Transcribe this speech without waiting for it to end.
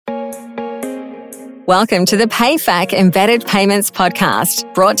Welcome to the PayFac Embedded Payments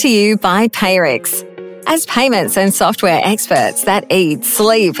Podcast, brought to you by Payrix. As payments and software experts that eat,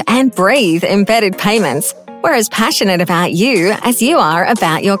 sleep, and breathe embedded payments, we're as passionate about you as you are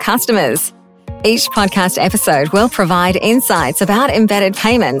about your customers. Each podcast episode will provide insights about embedded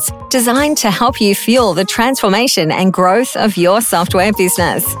payments designed to help you fuel the transformation and growth of your software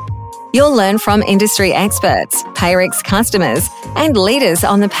business. You'll learn from industry experts, Payrix customers, and leaders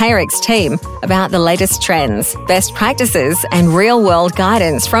on the Payrix team about the latest trends, best practices, and real-world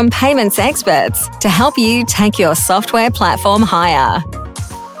guidance from payments experts to help you take your software platform higher.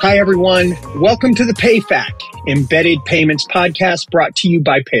 Hi, everyone. Welcome to the PayFac Embedded Payments Podcast brought to you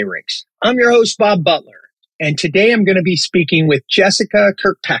by Payrix. I'm your host, Bob Butler, and today I'm going to be speaking with Jessica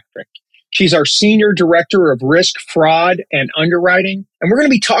Kirkpatrick. She's our Senior Director of Risk, Fraud, and Underwriting. And we're going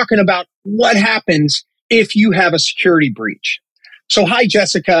to be talking about what happens if you have a security breach. So hi,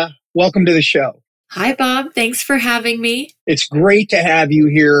 Jessica. Welcome to the show. Hi, Bob. Thanks for having me. It's great to have you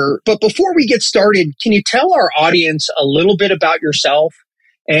here. But before we get started, can you tell our audience a little bit about yourself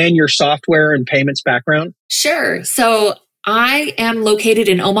and your software and payments background? Sure. So I am located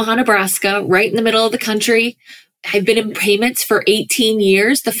in Omaha, Nebraska, right in the middle of the country. I've been in payments for 18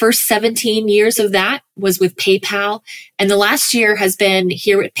 years. The first 17 years of that was with PayPal, and the last year has been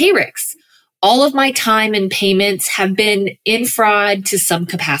here at Payrix. All of my time in payments have been in fraud to some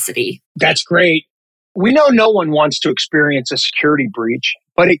capacity. That's great. We know no one wants to experience a security breach,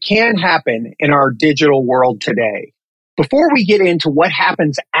 but it can happen in our digital world today. Before we get into what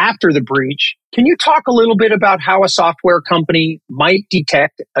happens after the breach, can you talk a little bit about how a software company might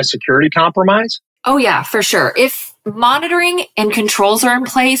detect a security compromise? Oh, yeah, for sure. If monitoring and controls are in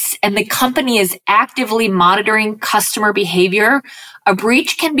place and the company is actively monitoring customer behavior, a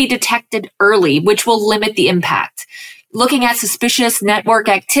breach can be detected early, which will limit the impact. Looking at suspicious network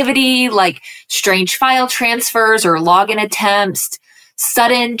activity like strange file transfers or login attempts,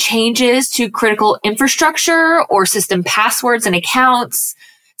 sudden changes to critical infrastructure or system passwords and accounts,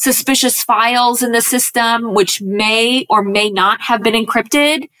 suspicious files in the system which may or may not have been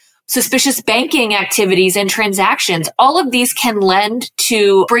encrypted, suspicious banking activities and transactions, all of these can lend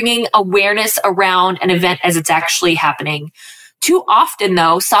to bringing awareness around an event as it's actually happening. Too often,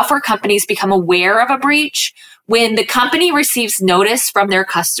 though, software companies become aware of a breach when the company receives notice from their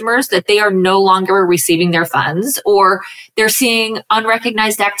customers that they are no longer receiving their funds, or they're seeing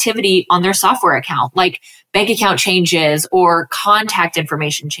unrecognized activity on their software account, like bank account changes or contact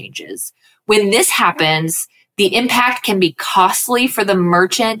information changes. When this happens, the impact can be costly for the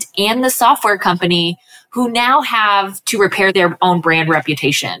merchant and the software company who now have to repair their own brand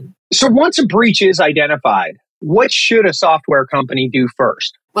reputation. So once a breach is identified, what should a software company do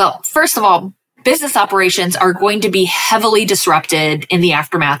first? Well, first of all, business operations are going to be heavily disrupted in the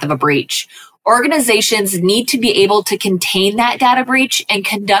aftermath of a breach. Organizations need to be able to contain that data breach and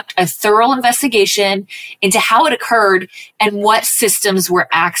conduct a thorough investigation into how it occurred and what systems were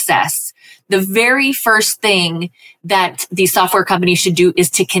accessed. The very first thing that the software company should do is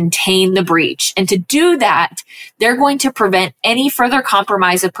to contain the breach. And to do that, they're going to prevent any further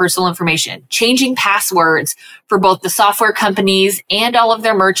compromise of personal information. Changing passwords for both the software companies and all of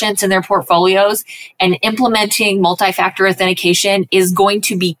their merchants and their portfolios, and implementing multi-factor authentication is going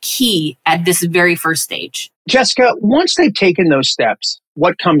to be key at this very first stage. Jessica, once they've taken those steps,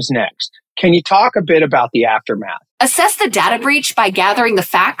 what comes next? Can you talk a bit about the aftermath? Assess the data breach by gathering the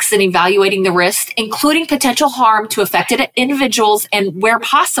facts and evaluating the risk, including potential harm to affected individuals, and where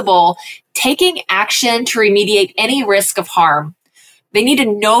possible, taking action to remediate any risk of harm. They need to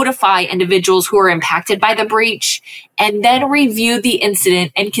notify individuals who are impacted by the breach and then review the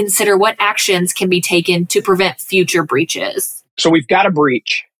incident and consider what actions can be taken to prevent future breaches. So we've got a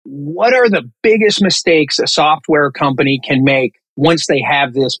breach. What are the biggest mistakes a software company can make once they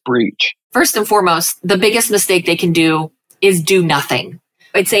have this breach? First and foremost, the biggest mistake they can do is do nothing.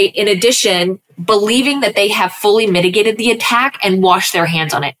 I'd say, in addition, believing that they have fully mitigated the attack and washed their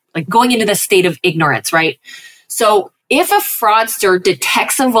hands on it, like going into the state of ignorance, right? So if a fraudster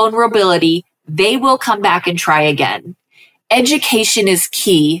detects a vulnerability, they will come back and try again. Education is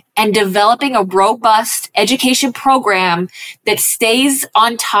key, and developing a robust education program that stays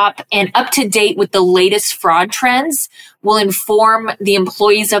on top and up to date with the latest fraud trends will inform the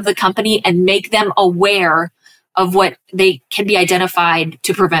employees of the company and make them aware of what they can be identified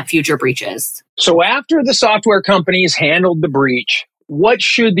to prevent future breaches. So after the software companies handled the breach, what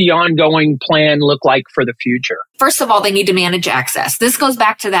should the ongoing plan look like for the future? First of all, they need to manage access. This goes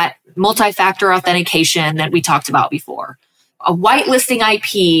back to that multi-factor authentication that we talked about before. Whitelisting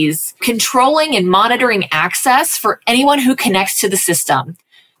IPs, controlling and monitoring access for anyone who connects to the system.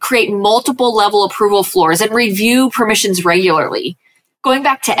 create multiple level approval floors, and review permissions regularly. Going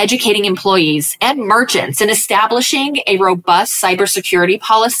back to educating employees and merchants and establishing a robust cybersecurity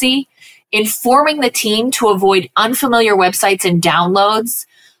policy, informing the team to avoid unfamiliar websites and downloads,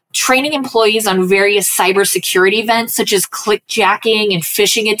 training employees on various cybersecurity events such as clickjacking and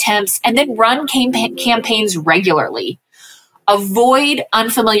phishing attempts, and then run campaigns regularly. Avoid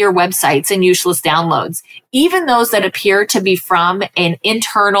unfamiliar websites and useless downloads, even those that appear to be from an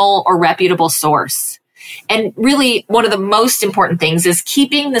internal or reputable source. And really, one of the most important things is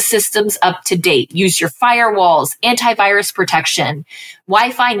keeping the systems up to date. Use your firewalls, antivirus protection,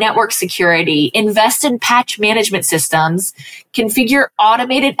 Wi-Fi network security, invest in patch management systems, configure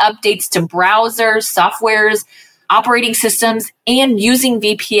automated updates to browsers, softwares, operating systems, and using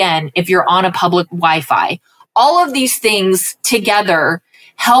VPN if you're on a public Wi-Fi. All of these things together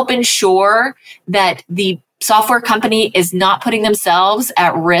help ensure that the software company is not putting themselves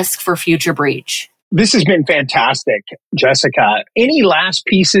at risk for future breach. This has been fantastic, Jessica. Any last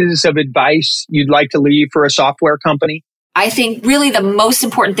pieces of advice you'd like to leave for a software company? I think really the most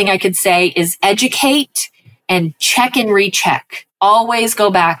important thing I could say is educate and check and recheck. Always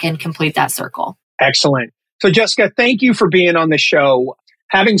go back and complete that circle. Excellent. So Jessica, thank you for being on the show.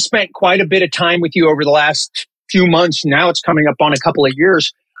 Having spent quite a bit of time with you over the last few months, now it's coming up on a couple of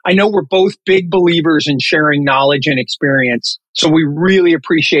years, I know we're both big believers in sharing knowledge and experience, so we really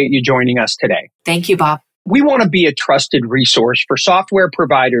appreciate you joining us today. Thank you, Bob. We want to be a trusted resource for software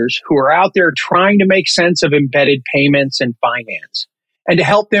providers who are out there trying to make sense of embedded payments and finance, and to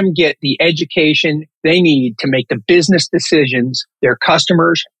help them get the education they need to make the business decisions their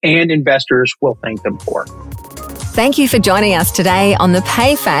customers and investors will thank them for. Thank you for joining us today on the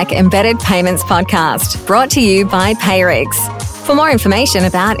PayFac Embedded Payments Podcast, brought to you by Payrix. For more information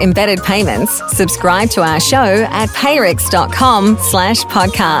about embedded payments, subscribe to our show at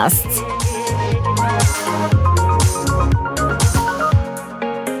payrix.com/podcasts.